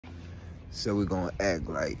So we're gonna act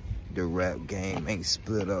like the rap game ain't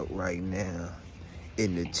split up right now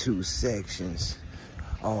into two sections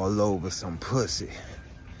all over some pussy.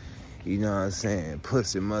 You know what I'm saying?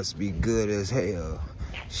 Pussy must be good as hell.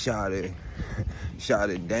 Shot it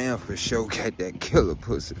down for sure. Got that killer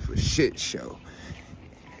pussy for shit show.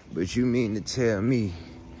 But you mean to tell me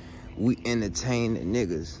we entertain the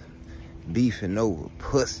niggas beefing over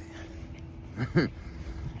pussy?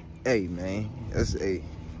 Hey man, that's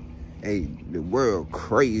the world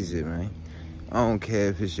crazy, man. I don't care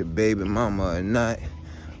if it's your baby mama or not.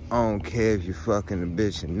 I don't care if you fucking a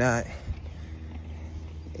bitch or not.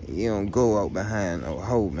 You don't go out behind no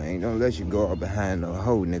hoe, man. Don't let you go out behind no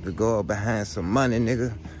hoe, nigga. Go out behind some money,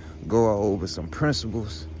 nigga. Go out over some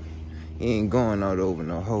principles. You ain't going out over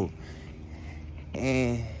no hoe.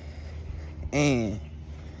 And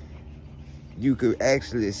you could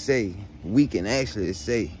actually say, we can actually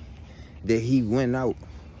say that he went out.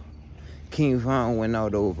 King Von went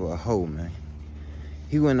out over a hoe, man.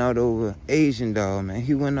 He went out over Asian doll, man.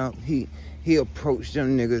 He went out, he approached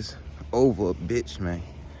them niggas over a bitch, man.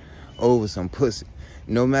 Over some pussy.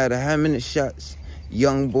 No matter how many shots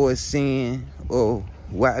young boy seeing, or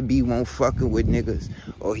YB won't fucking with niggas,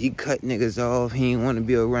 or he cut niggas off, he ain't want to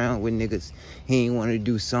be around with niggas, he ain't want to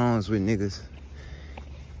do songs with niggas.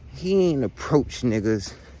 He ain't approach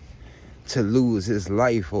niggas to lose his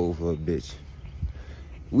life over a bitch.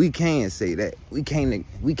 We can't say that. We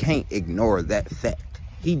can't ignore that fact.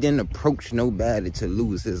 He didn't approach nobody to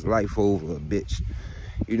lose his life over a bitch.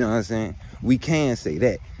 You know what I'm saying? We can say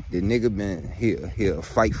that. The nigga been he'll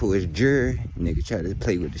fight for his jury. Nigga try to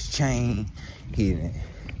play with his chain. He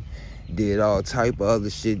did all type of other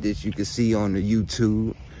shit that you can see on the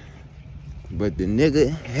YouTube. But the nigga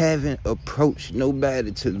haven't approached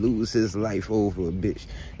nobody to lose his life over a bitch.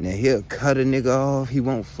 Now he'll cut a nigga off. He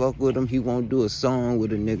won't fuck with him. He won't do a song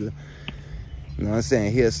with a nigga. You know what I'm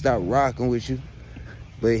saying? He'll stop rocking with you.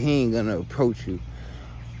 But he ain't gonna approach you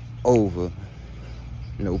over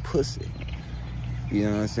no pussy. You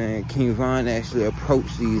know what I'm saying? King Von actually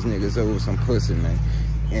approached these niggas over some pussy, man.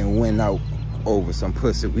 And went out over some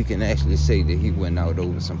pussy. We can actually say that he went out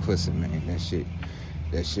over some pussy, man. That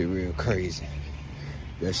shit real crazy.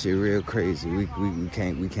 That shit real crazy. We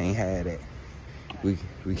can't have that. We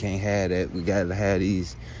can't have that. We gotta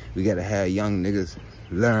have young niggas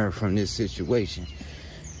learn from this situation.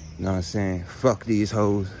 You know what I'm saying? Fuck these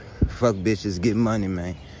hoes. Fuck bitches, get money,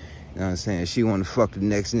 man. You know what I'm saying? She wanna fuck the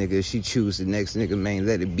next nigga. She choose the next nigga, man.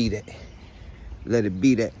 Let it be that. Let it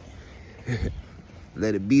be that.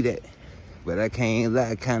 Let it be that. But I can't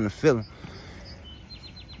lie, kind of feeling.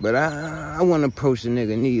 But I wouldn't approach the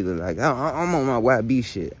nigga neither. Like, I'm on my YB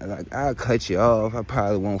shit. Like, I'll cut you off. I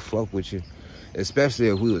probably won't fuck with you. Especially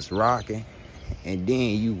if we was rocking. And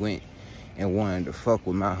then you went and wanted to fuck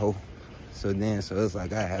with my hoe. So it's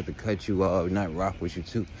like I have to cut you off, not rock with you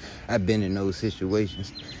too. I've been in those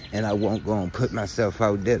situations. And I won't go and put myself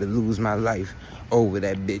out there to lose my life over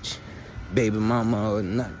that bitch, baby mama or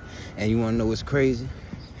nothing. And you wanna know what's crazy?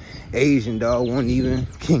 Asian dog won't even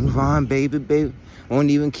King Von baby. Won't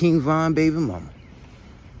even King Von baby mama.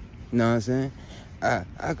 You know what I'm saying?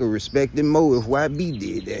 I could respect it more if YB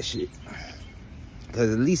did that shit.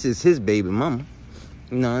 Cause at least it's his baby mama.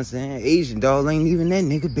 You know what I'm saying? Asian dog ain't even that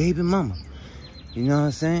nigga baby mama. You know what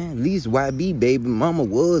I'm saying? At least YB baby mama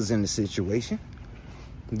was in the situation.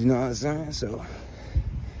 You know what I'm saying? So,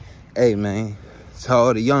 hey man, to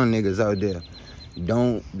all the young niggas out there,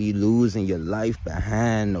 don't be losing your life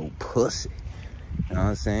behind no pussy. You know what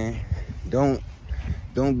I'm saying? Don't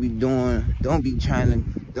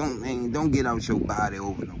get out your body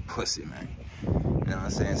over no pussy, man. You know what I'm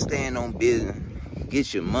saying? Stand on business,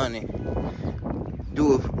 get your money,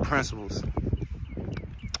 do it for principles.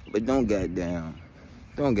 But don't goddamn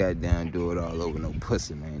do it all over no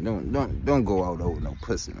pussy, man. Don't go out over no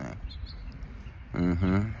pussy,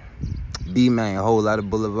 man. B-man, a whole lot of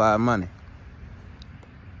boulevard money.